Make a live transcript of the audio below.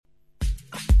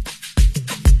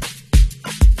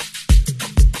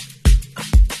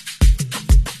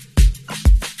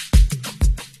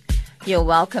You're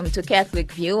welcome to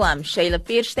Catholic View. I'm Shayla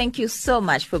Pirch. Thank you so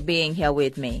much for being here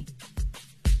with me.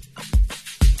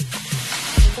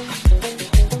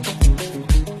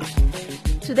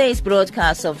 Today's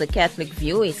broadcast of the Catholic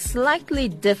View is slightly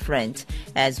different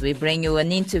as we bring you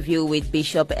an interview with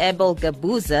Bishop Abel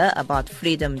Gabuza about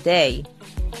Freedom Day.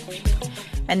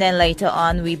 And then later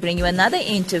on, we bring you another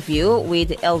interview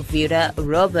with Elvira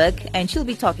Roberg, and she'll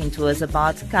be talking to us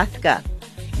about Kafka.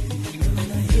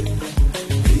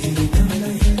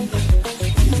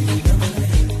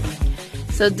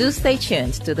 So do stay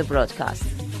tuned to the broadcast.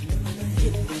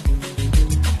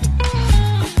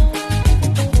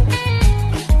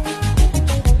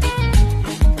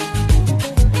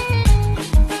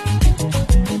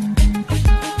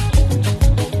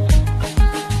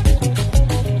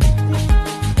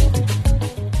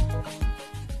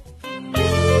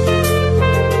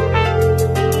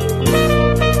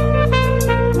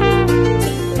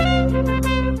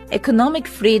 Economic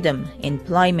freedom,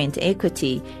 employment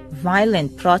equity,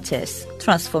 violent protests,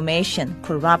 transformation,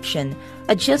 corruption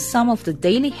are just some of the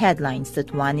daily headlines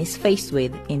that one is faced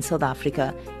with in South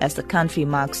Africa as the country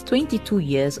marks 22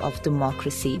 years of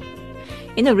democracy.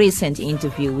 In a recent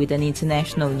interview with an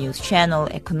international news channel,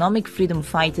 Economic Freedom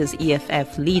Fighters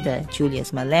EFF leader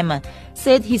Julius Malema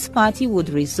said his party would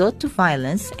resort to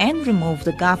violence and remove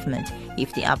the government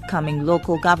if the upcoming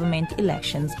local government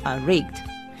elections are rigged.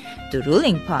 The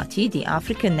ruling party, the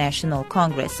African National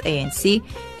Congress ANC,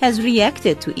 has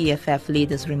reacted to EFF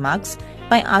leaders' remarks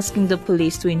by asking the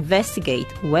police to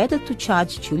investigate whether to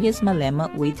charge Julius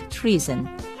Malema with treason.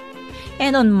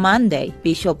 And on Monday,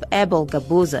 Bishop Abel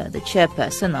Gabuza, the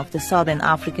chairperson of the Southern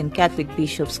African Catholic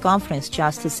Bishops' Conference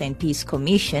Justice and Peace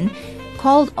Commission,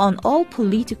 called on all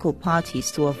political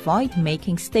parties to avoid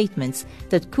making statements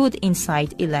that could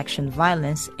incite election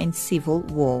violence and civil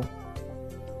war.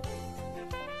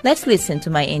 Let's listen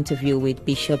to my interview with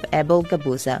Bishop Abel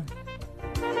Gabuza.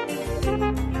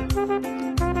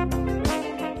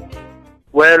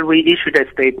 Well, we issued a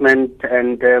statement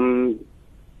and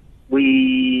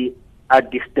we are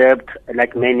disturbed,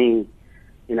 like many,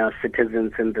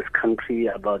 citizens in this country,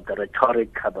 about the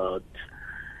rhetoric, about,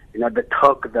 the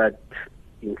talk that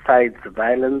incites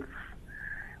violence.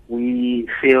 We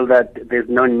feel that there's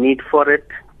no need for it.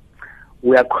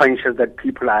 We are conscious that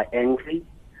people are angry,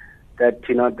 that,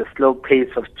 the slow pace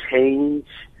of change,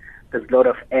 there's a lot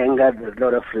of anger, there's a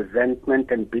lot of resentment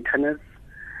and bitterness.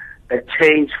 The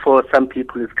change for some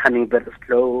people is coming very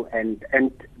slow, and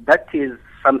that is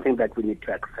something that we need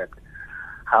to accept.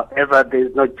 However, there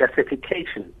is no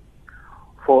justification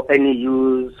for any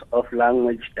use of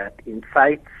language that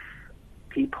incites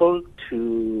people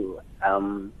to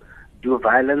do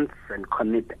violence and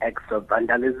commit acts of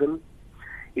vandalism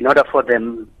in order for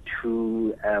them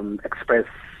to express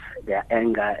their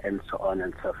anger and so on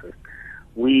and so forth.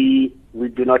 We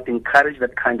do not encourage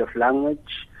that kind of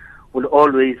language. We'll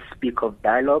always speak of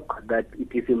dialogue, that it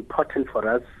is important for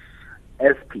us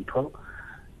as people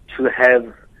to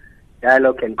have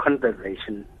dialogue and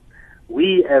conversation.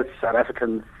 We as South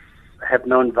Africans have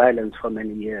known violence for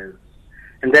many years.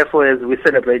 And therefore, as we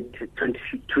celebrate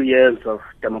 22 years of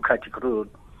democratic rule,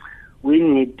 we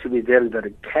need to be very,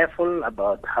 very careful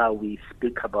about how we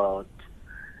speak about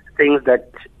things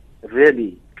that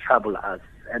really trouble us.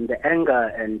 And the anger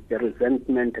and the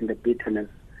resentment and the bitterness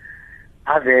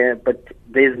are there, but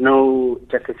there's no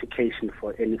justification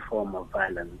for any form of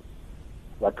violence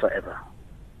whatsoever.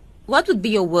 What would be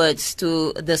your words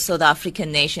to the South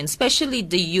African nation, especially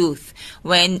the youth,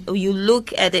 when you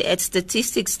look at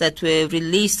statistics that were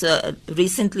released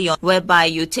recently, whereby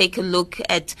you take a look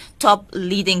at top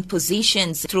leading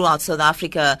positions throughout South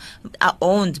Africa are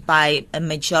owned by a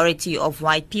majority of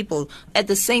white people. At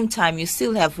the same time, you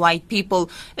still have white people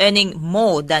earning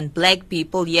more than black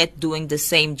people, yet doing the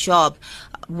same job.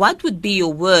 What would be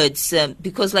your words?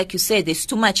 Because like you said, there's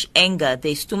too much anger,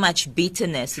 there's too much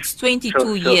bitterness. It's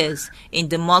 22 years in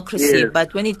democracy, yes.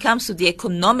 But when it comes to the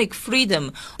economic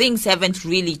freedom, things haven't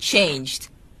really changed.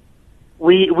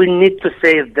 We need to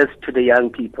say this to the young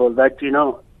people, that,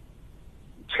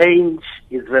 change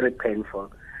is very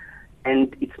painful,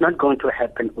 and it's not going to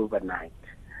happen overnight.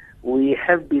 We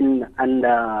have been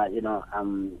under,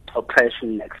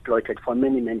 oppression, exploited for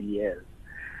many, many years.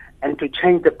 And to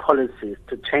change the policies,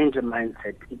 to change the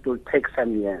mindset, it will take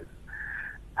some years.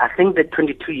 I think the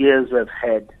 22 years we've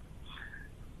had,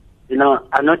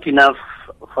 are not enough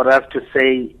for us to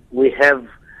say we have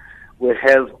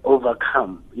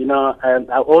overcome.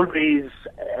 I always,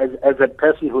 as a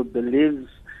person who believes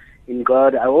in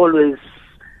God, I always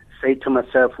say to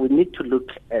myself, we need to look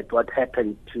at what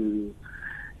happened to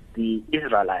the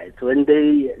Israelites when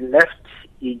they left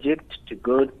Egypt to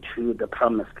go to the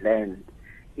Promised Land,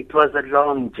 it was a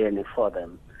long journey for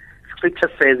them.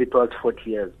 Scripture says it was 40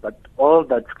 years, but all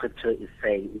that Scripture is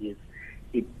saying is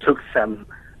it took some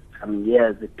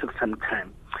years, it took some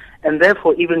time. And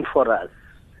therefore, even for us,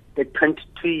 the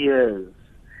 22 years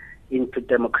into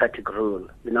democratic rule,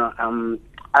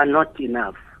 are not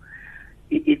enough.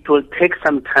 It will take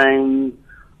some time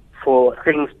for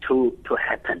things to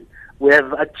happen. We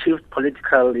have achieved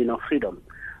political, freedom,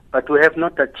 but we have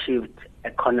not achieved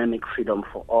economic freedom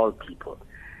for all people.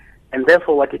 And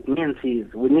therefore, what it means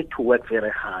is we need to work very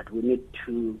hard. We need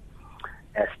to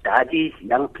study.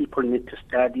 Young people need to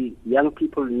study. Young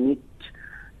people need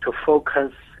to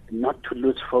focus, not to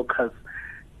lose focus,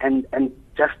 and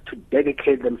just to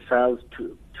dedicate themselves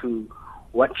to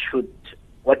what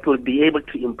will be able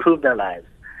to improve their lives.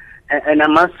 And I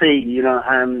must say,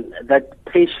 that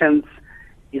patience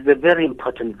is a very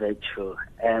important virtue.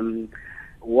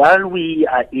 While we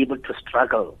are able to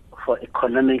struggle for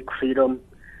economic freedom,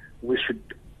 we should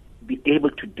be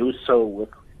able to do so with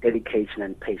dedication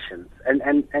and patience.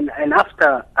 And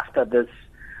after this,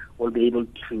 we'll be able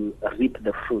to reap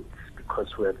the fruits because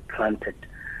we have planted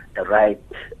the right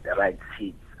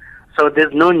seeds. So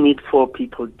there's no need for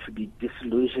people to be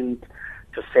disillusioned,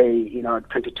 to say,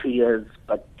 22 years,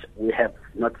 but we have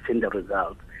not seen the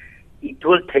results. It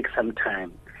will take some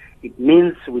time. It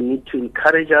means we need to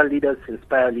encourage our leaders,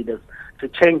 inspire leaders to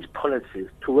change policies,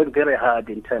 to work very hard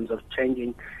in terms of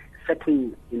changing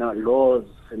certain, laws,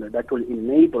 that will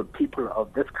enable people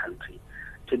of this country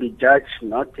to be judged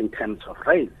not in terms of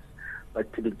race,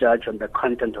 but to be judged on the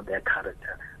content of their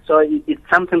character. So it's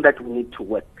something that we need to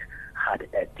work hard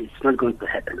at. It's not going to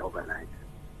happen overnight.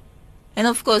 And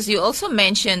of course, you also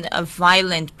mentioned a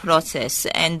violent protest,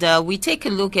 and we take a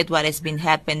look at what has been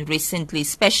happening recently,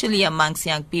 especially amongst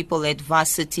young people at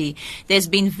Varsity. There's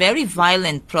been very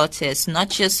violent protests, not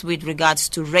just with regards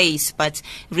to race, but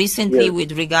recently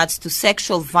with regards to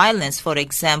sexual violence. For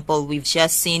example, we've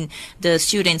just seen the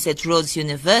students at Rhodes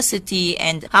University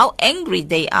and how angry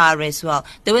they are as well.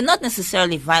 They were not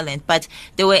necessarily violent, but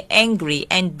they were angry,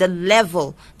 and the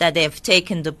level that they have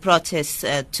taken the protests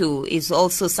to is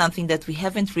also something that we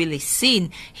haven't really seen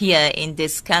here in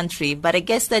this country. But I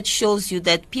guess that shows you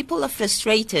that people are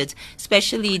frustrated,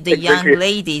 especially the young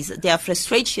ladies. They are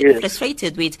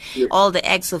frustrated with all the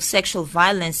acts of sexual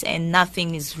violence, and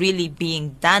nothing is really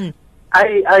being done.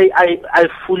 I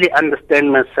fully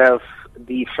understand myself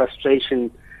the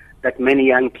frustration that many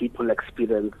young people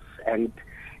experience, and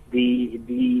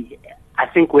I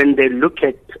think when they look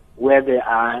at where they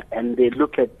are and they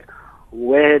look at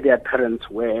where their parents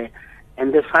were,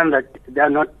 and they find that they are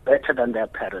not better than their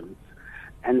parents.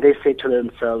 And they say to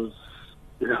themselves,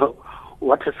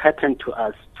 what has happened to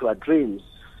us, to our dreams,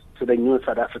 to the new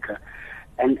South Africa,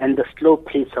 and the slow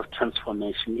pace of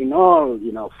transformation in all,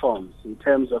 forms, in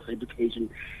terms of education,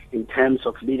 in terms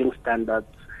of living standards,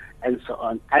 and so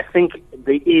on. I think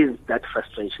there is that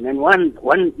frustration. And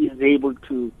one is able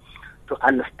to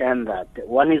understand that.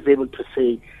 One is able to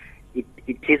say,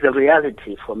 it is a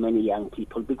reality for many young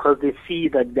people because they see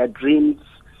that their dreams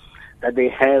that they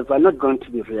have are not going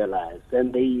to be realized,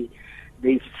 and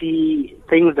they see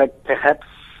things that perhaps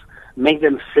make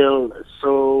them feel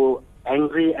so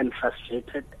angry and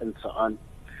frustrated and so on.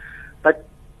 But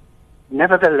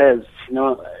nevertheless,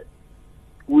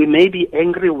 we may be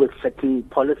angry with certain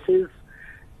policies,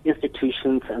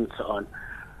 institutions, and so on.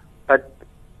 But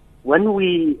when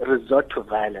we resort to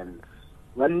violence,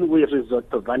 when we resort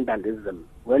to vandalism,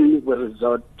 when we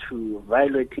resort to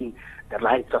violating the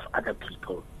rights of other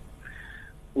people,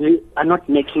 we are not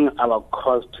making our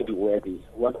cause to be worthy.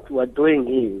 What we're doing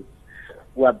is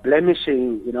we're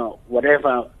blemishing,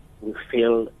 whatever we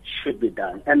feel should be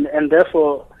done. And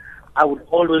therefore, I would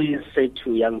always say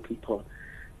to young people,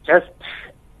 just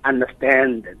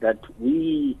understand that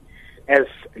we, as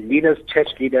leaders,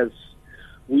 church leaders,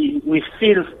 we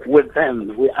feel with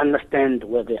them, we understand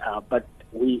where they are, but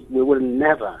we will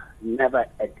never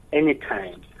at any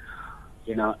time,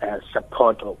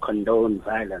 support or condone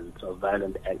violence or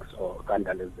violent acts or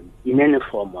vandalism in any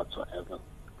form whatsoever.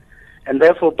 And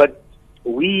therefore, but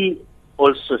we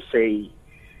also say,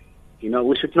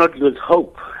 we should not lose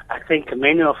hope. I think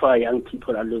many of our young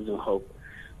people are losing hope.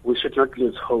 We should not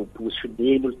lose hope. We should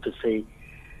be able to say,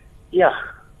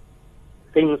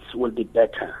 things will be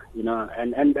better,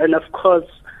 and of course,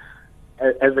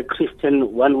 as a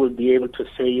Christian, one will be able to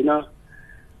say,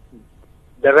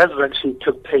 the resurrection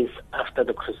took place after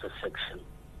the crucifixion.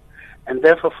 And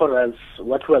therefore for us,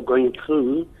 what we are going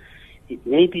through, it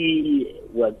may be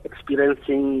we're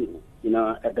experiencing,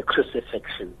 at the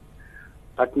crucifixion.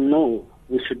 But no,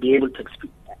 we should be able to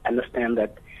understand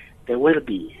that there will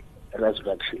be a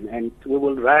resurrection, and we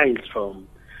will rise from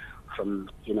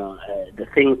the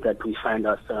things that we find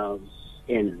ourselves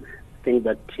in, things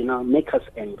that make us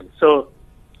angry. So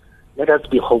let us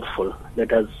be hopeful.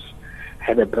 Let us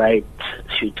have a bright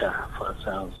future for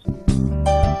ourselves.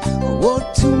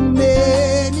 Oh, too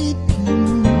many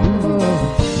people,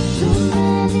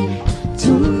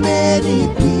 too many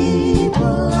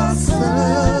people are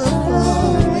suffering.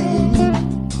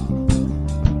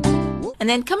 And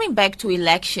then coming back to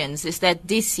elections, is that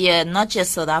this year, not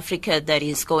just South Africa that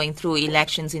is going through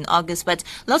elections in August, but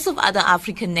lots of other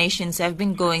African nations have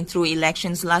been going through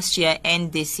elections last year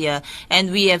and this year.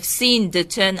 And we have seen the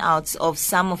turnouts of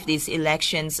some of these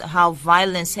elections, how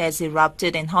violence has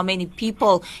erupted and how many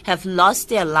people have lost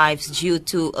their lives due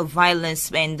to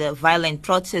violence and violent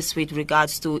protests with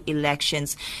regards to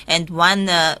elections. And one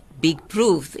big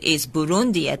proof is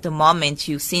Burundi at the moment.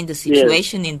 You've seen the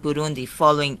situation in Burundi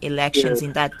following elections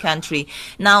in that country.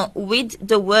 Now, with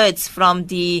the words from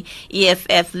the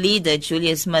EFF leader,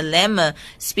 Julius Malema,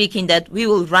 speaking that we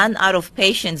will run out of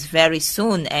patience very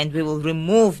soon and we will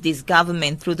remove this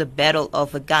government through the battle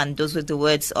of a gun. Those were the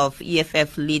words of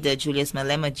EFF leader Julius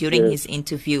Malema during his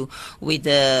interview with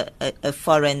a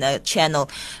foreign channel.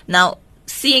 Now,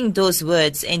 seeing those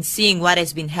words and seeing what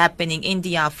has been happening in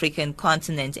the African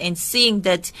continent and seeing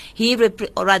that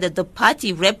the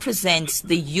party represents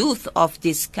the youth of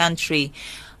this country,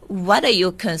 what are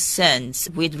your concerns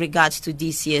with regards to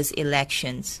this year's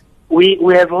elections? We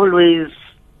have always,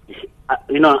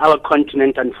 our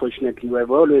continent, unfortunately, we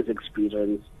have always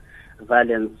experienced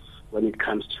violence when it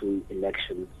comes to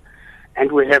elections.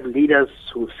 And we have leaders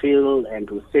who feel and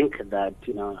who think that,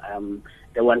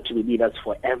 they want to be leaders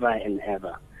forever and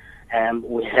ever.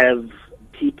 We have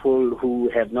people who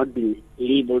have not been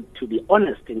able to be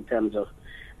honest in terms of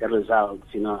the results.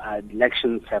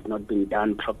 Elections have not been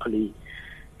done properly.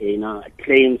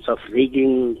 Claims of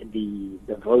rigging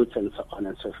the votes and so on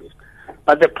and so forth.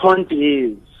 But the point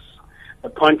is,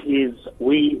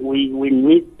 we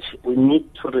need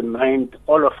to remind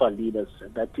all of our leaders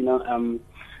that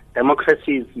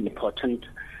democracy is important,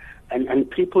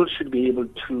 and people should be able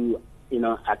to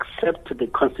accept the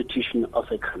constitution of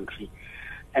a country.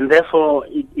 And therefore,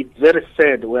 it's very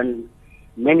sad when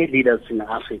many leaders in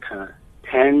Africa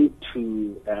tend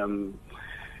to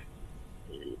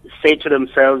say to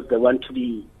themselves they want to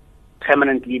be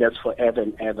permanent leaders forever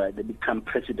and ever. They become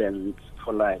presidents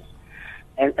for life.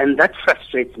 And that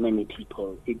frustrates many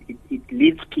people. It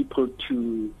leads people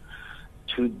to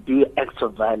do acts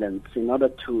of violence in order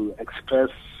to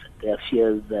express their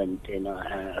fears and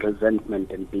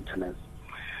resentment and bitterness,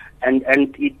 and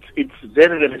it's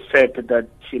very, very sad that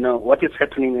what is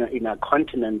happening in our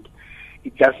continent,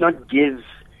 it does not give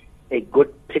a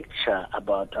good picture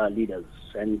about our leaders,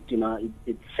 and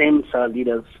it seems our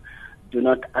leaders do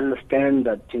not understand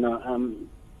that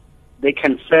they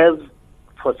can serve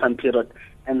for some period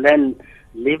and then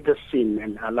leave the scene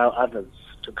and allow others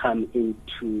to come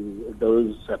into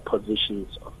those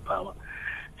positions of power.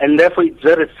 And therefore, it's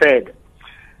very sad.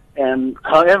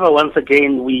 However, once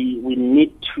again, we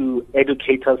need to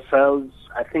educate ourselves.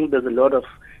 I think there's a lot of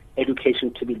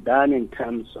education to be done in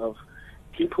terms of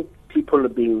people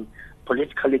being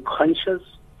politically conscious.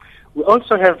 We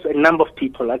also have a number of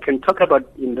people, I can talk about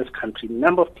in this country, a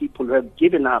number of people who have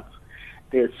given up.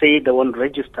 They say they won't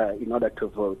register in order to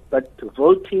vote. But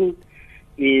voting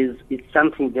is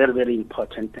something very, very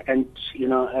important. And,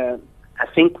 I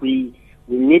think we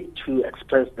need to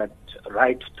express that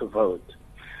right to vote.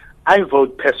 I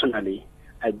vote personally.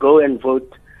 I go and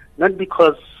vote not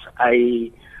because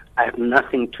I have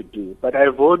nothing to do, but I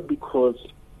vote because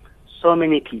so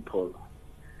many people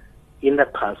in the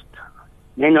past,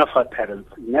 many of our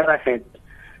parents never had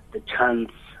the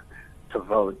chance to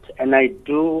vote. And I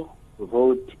do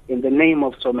vote in the name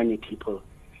of so many people,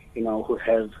 who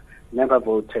have never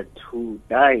voted, who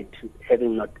died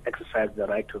having not exercised the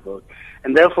right to vote.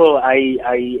 And therefore,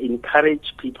 I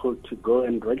encourage people to go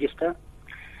and register,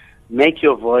 make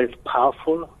your voice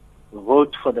powerful,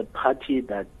 vote for the party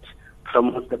that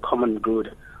promotes the common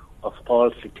good of all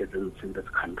citizens in this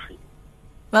country.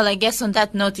 Well, I guess on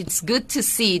that note, it's good to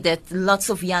see that lots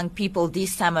of young people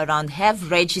this time around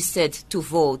have registered to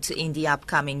vote in the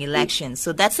upcoming elections.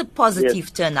 So that's a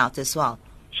positive turnout as well.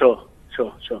 Sure.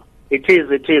 It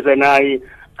is, and I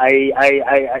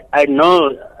know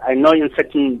in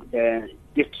certain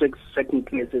districts, certain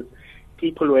places,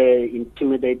 people were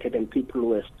intimidated and people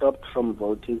were stopped from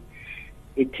voting.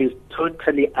 It is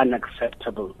totally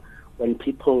unacceptable when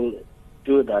people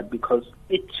do that, because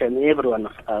each and every one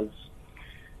of us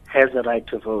has a right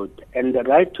to vote, and the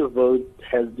right to vote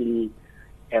has been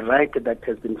a right that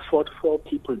has been fought for.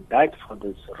 People died for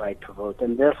this right to vote,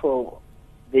 and therefore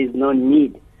there is no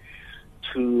need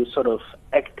to sort of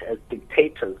act as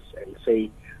dictators and say,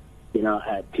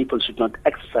 people should not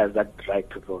exercise that right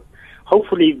to vote.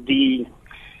 Hopefully,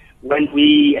 when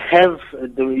we have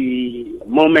the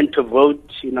moment to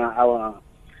vote,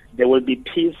 there will be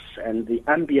peace, and the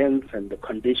ambience and the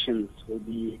conditions will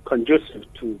be conducive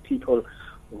to people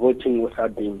voting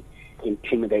without being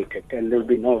intimidated, and there will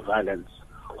be no violence,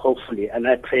 hopefully. And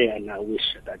I pray and I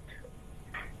wish that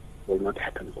will not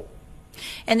happen.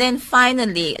 And then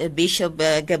finally, Bishop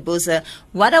Gabuza,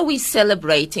 what are we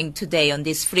celebrating today on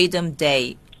this Freedom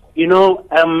Day?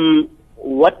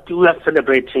 What we are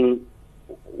celebrating,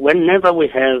 whenever we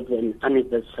have an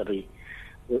anniversary,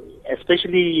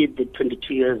 especially the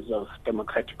 22 years of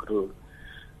democratic rule,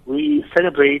 we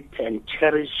celebrate and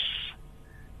cherish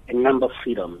a number of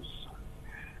freedoms.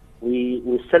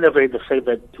 We celebrate the fact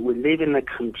that we live in a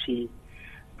country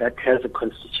that has a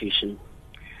constitution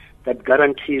that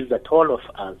guarantees that all of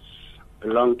us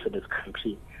belong to this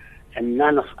country, and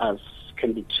none of us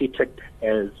can be treated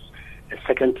as a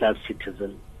second-class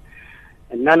citizen,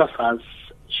 and none of us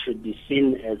should be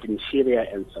seen as inferior,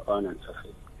 and so on and so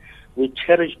forth. We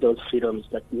cherish those freedoms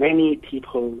that many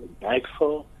people died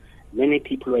for, many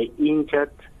people were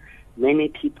injured, many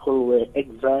people were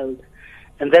exiled,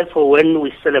 and therefore when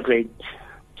we celebrate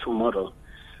tomorrow,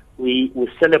 we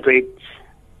celebrate,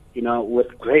 with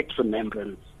great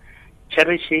remembrance,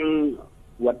 cherishing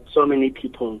what so many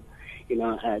people,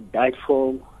 died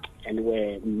for and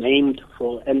were maimed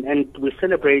for, and we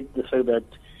celebrate the fact that,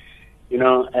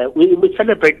 we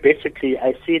celebrate basically,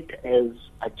 I see it as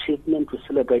achievement. We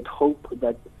celebrate hope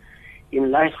that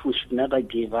in life we should never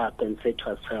give up and say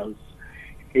to ourselves,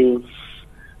 things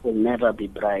will never be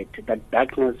bright, that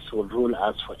darkness will rule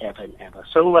us forever and ever.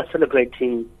 So we're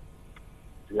celebrating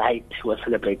light, we're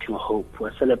celebrating hope,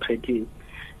 we're celebrating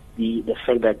the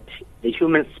fact that the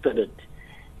human spirit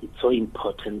is so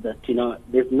important that,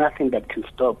 there's nothing that can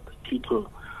stop people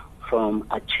from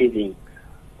achieving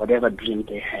whatever dream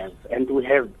they have. And we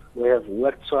have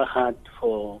worked so hard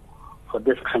for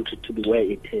this country to be where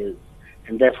it is.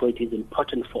 And therefore it is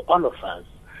important for all of us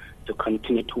to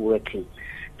continue to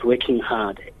working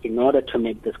hard in order to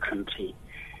make this country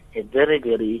a very,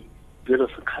 very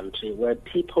beautiful country where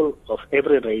people of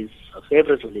every race, of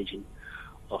every religion,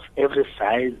 of every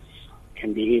size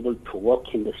can be able to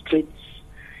walk in the streets,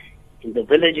 in the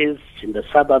villages, in the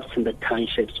suburbs, in the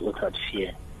townships without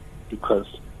fear, because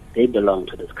they belong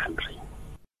to this country.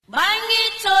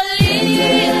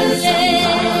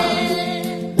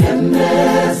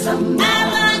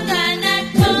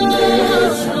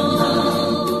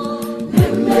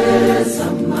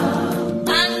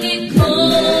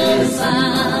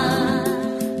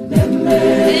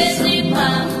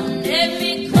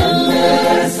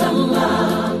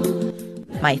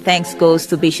 My thanks goes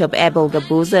to Bishop Abel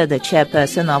Gabuza, the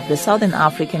chairperson of the Southern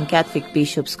African Catholic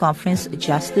Bishops' Conference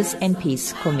Justice and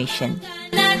Peace Commission.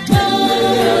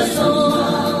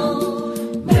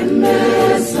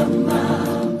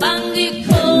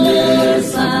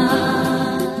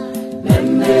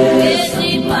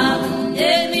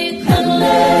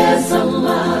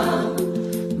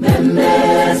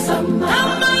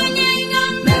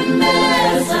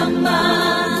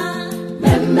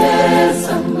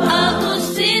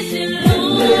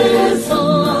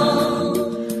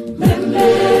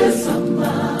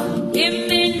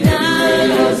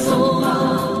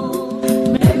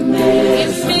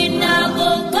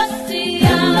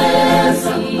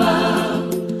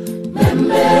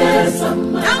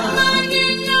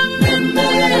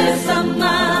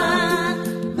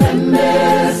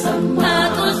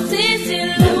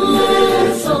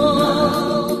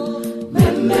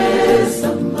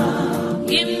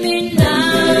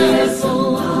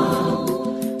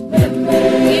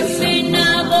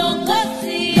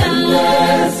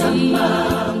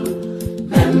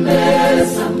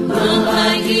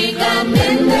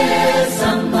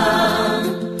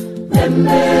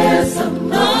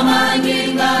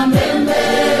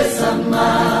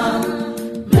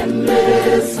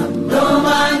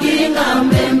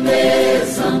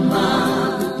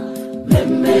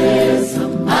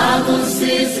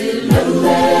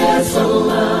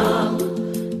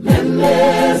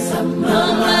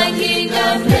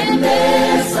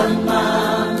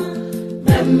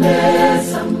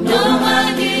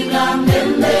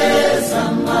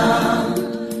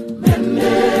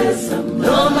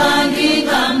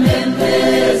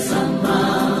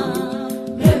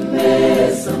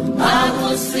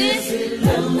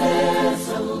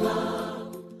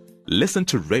 Listen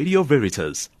to Radio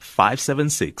Veritas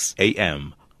 576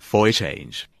 AM for a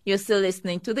change. You're still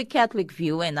listening to The Catholic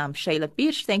View, and I'm Shayla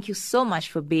Birch. Thank you so much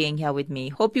for being here with me.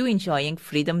 Hope you're enjoying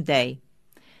Freedom Day.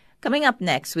 Coming up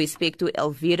next, we speak to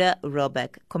Elvira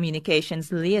Robeck,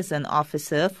 Communications Liaison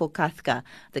Officer for CATHCA,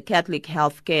 the Catholic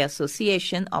Healthcare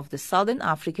Association of the Southern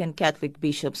African Catholic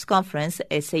Bishops' Conference,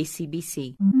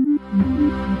 SACBC.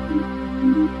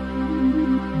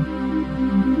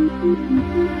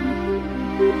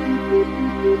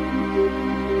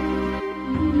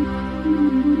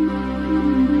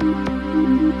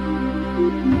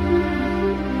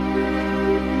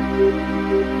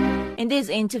 In this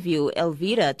interview,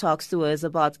 Elvira talks to us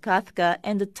about CATHCA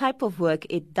and the type of work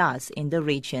it does in the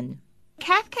region.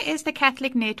 CATHCA is the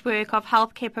Catholic network of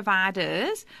healthcare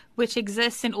providers which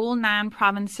exists in all 9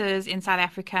 provinces in South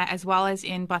Africa as well as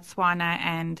in Botswana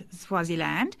and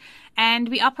Swaziland. And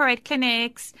we operate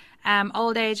clinics,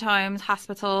 old age homes,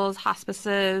 hospitals,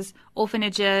 hospices,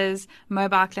 orphanages,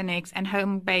 mobile clinics and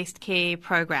home-based care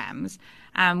programs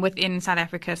within South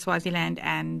Africa, Swaziland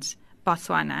and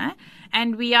Botswana.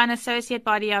 And we are an associate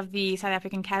body of the South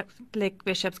African Catholic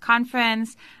Bishops'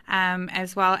 Conference,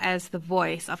 as well as the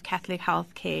voice of Catholic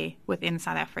healthcare within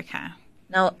South Africa.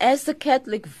 Now, as the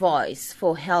Catholic voice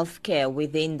for healthcare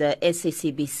within the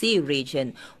SACBC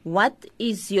region, what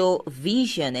is your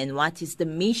vision and what is the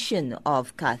mission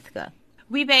of CATHCA?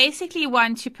 We basically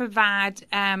want to provide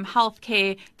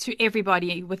healthcare to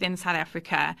everybody within South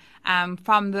Africa,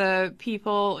 from the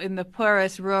people in the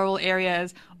poorest rural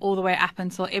areas all the way up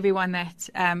until everyone that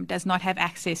does not have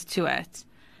access to it.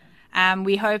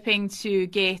 We're hoping to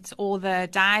get all the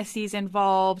dioceses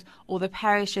involved, all the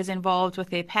parishes involved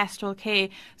with their pastoral care.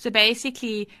 So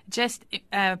basically just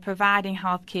providing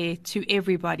healthcare to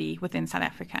everybody within South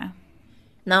Africa.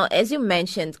 Now, as you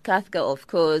mentioned, CATHCA, of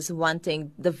course,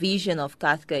 the vision of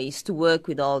CATHCA is to work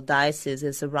with all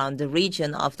dioceses around the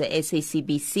region of the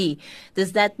SACBC.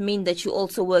 Does that mean that you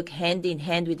also work hand in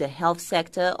hand with the health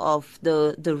sector of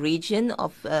the region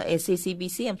of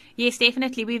SACBC? Yes,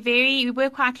 definitely. We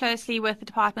work quite closely with the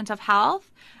Department of Health.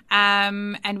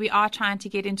 And we are trying to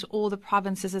get into all the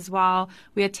provinces as well.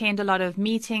 We attend a lot of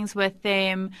meetings with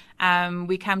them.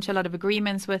 We come to a lot of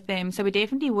agreements with them. So we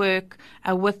definitely work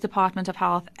with Department of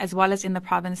Health as well as in the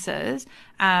provinces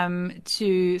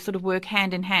to sort of work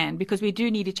hand in hand because we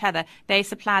do need each other. They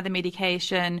supply the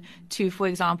medication for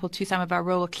example, to some of our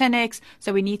rural clinics.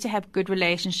 So we need to have good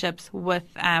relationships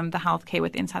with the healthcare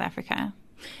within South Africa.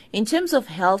 In terms of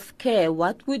healthcare,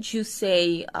 what would you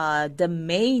say are the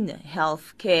main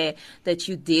healthcare that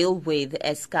you deal with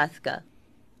as CATHCA?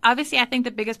 Obviously, I think the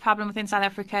biggest problem within South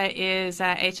Africa is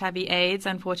HIV/AIDS,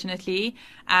 unfortunately,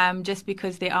 just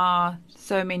because there are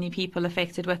so many people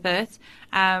affected with it.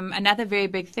 Another very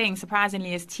big thing,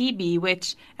 surprisingly, is TB,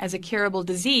 which, as a curable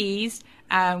disease,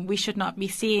 we should not be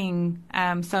seeing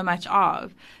so much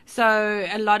of. So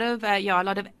a lot of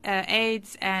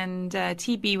AIDS and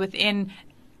TB within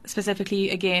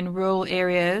specifically, again, rural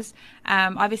areas.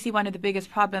 Obviously, one of the biggest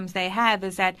problems they have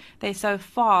is that they're so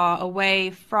far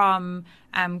away from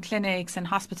clinics and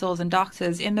hospitals and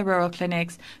doctors in the rural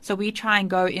clinics. So we try and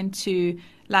go into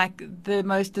like the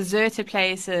most deserted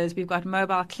places. We've got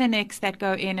mobile clinics that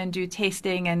go in and do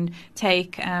testing and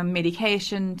take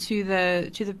medication to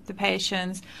the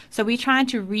patients. So we're trying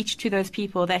to reach to those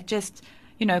people that just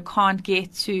can't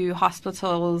get to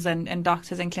hospitals and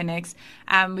doctors and clinics.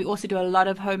 We also do a lot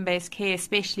of home-based care,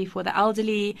 especially for the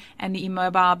elderly and the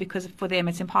immobile, because for them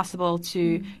it's impossible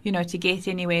to get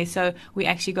anywhere. So we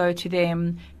actually go to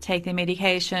them, take their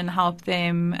medication, help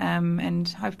them, and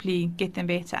hopefully get them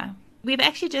better. We've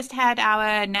actually just had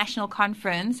our national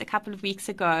conference a couple of weeks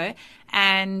ago,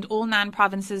 and all 9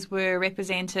 provinces were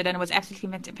represented, and it was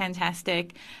absolutely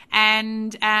fantastic.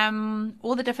 And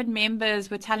all the different members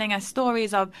were telling us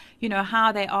stories of,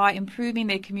 how they are improving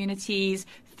their communities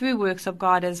through works of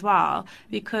God as well,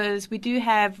 because we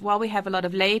have a lot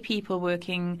of lay people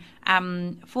working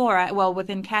within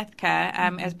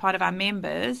CATHCA as part of our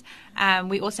members.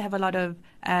 We also have a lot of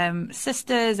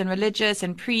sisters and religious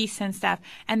and priests and stuff,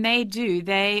 and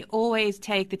they always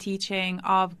take the teaching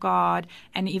of God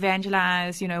and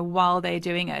evangelize, while they're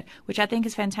doing it, which I think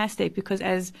is fantastic because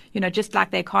as, just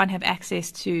like they can't have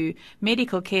access to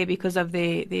medical care because of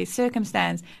their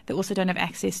circumstance, they also don't have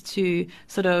access to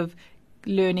sort of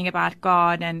learning about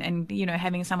God and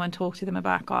having someone talk to them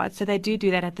about God. So they do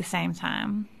that at the same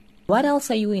time. What else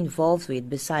are you involved with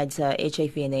besides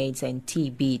HIV and AIDS and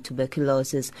TB,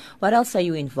 tuberculosis? What else are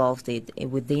you involved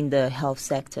within the health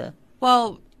sector?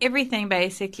 Well, everything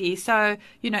basically. So,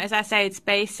 as I say, it's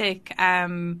basic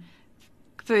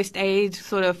first aid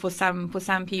sort of for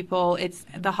some people. It's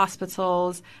the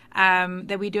hospitals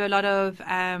that we do a lot of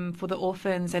for the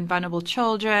orphans and vulnerable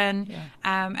children.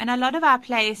 And a lot of our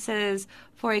places,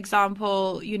 for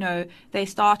example, they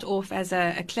start off as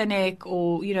a clinic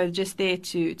or, just there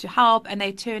to help, and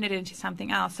they turn it into something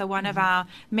else. So one of our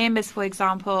members, for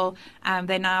example,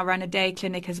 they now run a day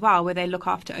clinic as well, where they look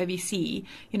after OVC,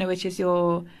 which is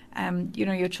your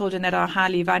children that are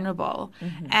highly vulnerable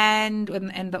and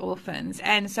the orphans.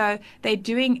 And so they're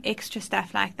doing extra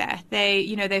stuff like that.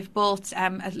 They've built,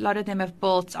 a lot of them have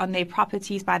built on their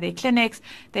properties by their clinics.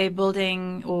 They're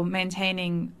building or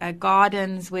maintaining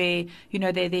gardens where,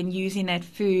 they're then using that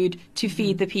food to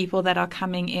feed the people that are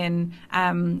coming in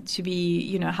to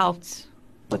be, helped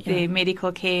with their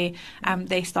medical care.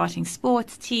 They're starting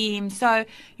sports teams. So,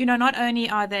 not only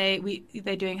are they're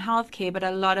doing healthcare, but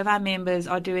a lot of our members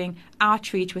are doing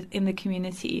outreach within the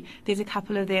community. There's a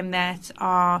couple of them that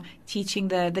are teaching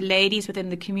the ladies within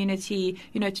the community,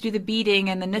 to do the beading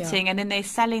and the knitting, and then they're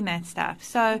selling that stuff.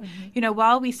 So,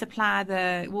 while we supply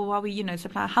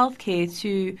supply healthcare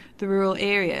to the rural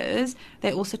areas,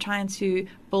 they're also trying to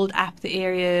build up the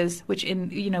areas which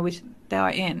they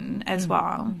are in as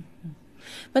well.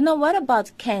 But now, what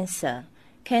about cancer?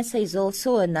 Cancer is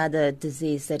also another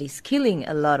disease that is killing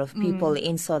a lot of people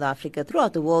in South Africa,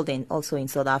 throughout the world, and also in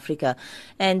South Africa.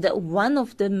 And one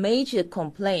of the major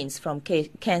complaints from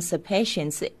cancer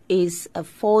patients is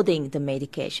affording the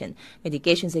medication.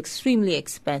 Medication is extremely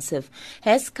expensive.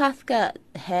 Has CATHCA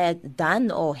had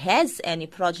done or has any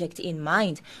project in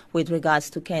mind with regards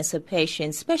to cancer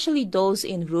patients, especially those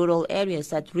in rural areas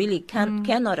that really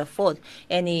cannot afford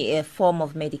any form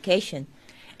of medication?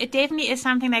 It definitely is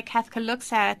something that CATHCA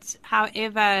looks at.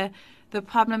 However, the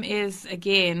problem is,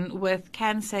 again, with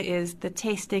cancer is the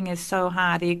testing is so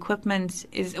high, the equipment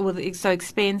is so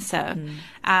expensive,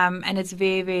 and it's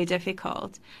very, very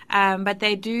difficult. But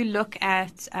they do look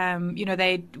at,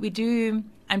 we do,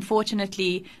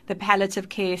 unfortunately, the palliative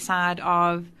care side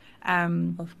of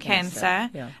cancer.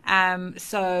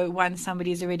 So once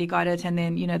somebody's already got it, and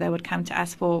then, they would come to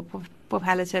us for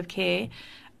palliative care.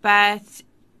 But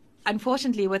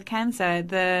unfortunately, with cancer,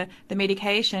 the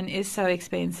medication is so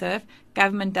expensive.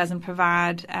 Government doesn't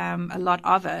provide a lot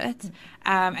of it,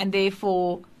 and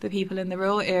therefore the people in the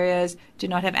rural areas do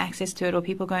not have access to it, or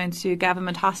people going to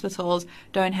government hospitals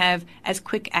don't have as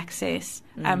quick access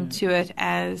to it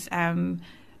as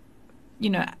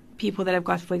people that have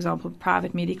got, for example,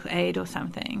 private medical aid or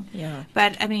something.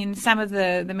 But I mean, some of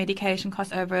the medication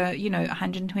costs over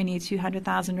 120,000 to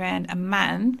 200,000 rand a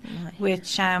month,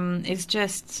 which is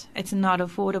just, it's not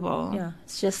affordable.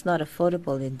 It's just not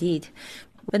affordable indeed.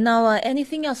 But now,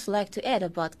 anything else you'd like to add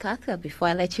about CATHCA before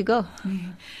I let you go?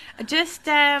 Just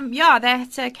that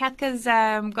CATHCA's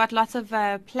got lots of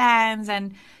plans,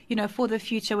 and for the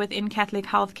future within Catholic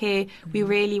healthcare, we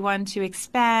really want to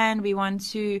expand. We want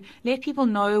to let people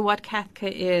know what CATHCA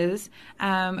is.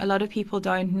 A lot of people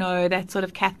don't know that sort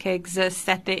of CATHCA exists,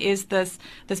 that there is this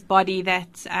body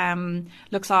that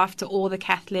looks after all the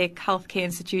Catholic healthcare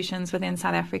institutions within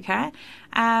South Africa.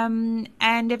 And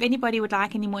if anybody would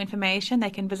like any more information,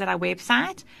 they can visit our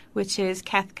website, which is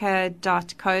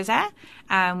cathca.coza.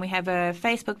 We have a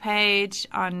Facebook page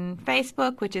on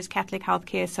Facebook, which is Catholic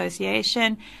Healthcare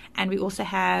Association. And we also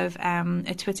have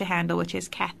a Twitter handle, which is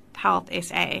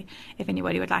CathHealthSA, if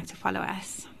anybody would like to follow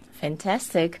us.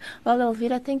 Fantastic. Well,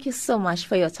 Elvira, thank you so much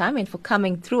for your time and for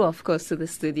coming through, of course, to the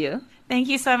studio. Thank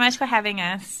you so much for having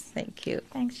us. Thank you.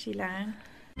 Thanks, Sheila.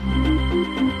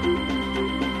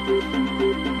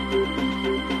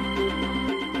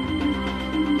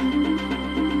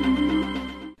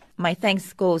 My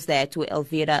thanks goes there to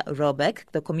Elvira Robeck,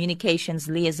 the Communications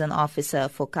Liaison Officer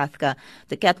for CATHCA,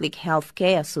 the Catholic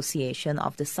Healthcare Association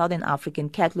of the Southern African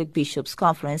Catholic Bishops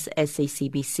Conference,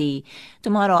 SACBC.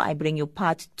 Tomorrow I bring you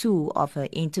part 2 of her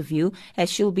interview, as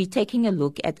she'll be taking a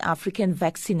look at African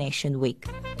Vaccination Week.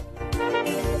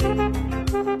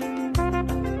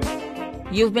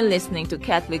 You've been listening to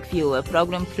Catholic View, a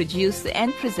program produced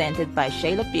and presented by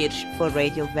Sheila Pirsch for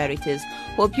Radio Veritas.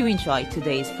 Hope you enjoyed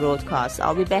today's broadcast.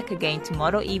 I'll be back again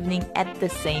tomorrow evening at the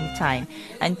same time.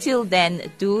 Until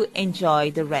then, do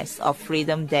enjoy the rest of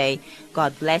Freedom Day.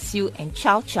 God bless you and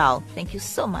ciao ciao. Thank you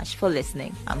so much for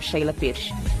listening. I'm Sheila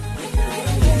Pirsch.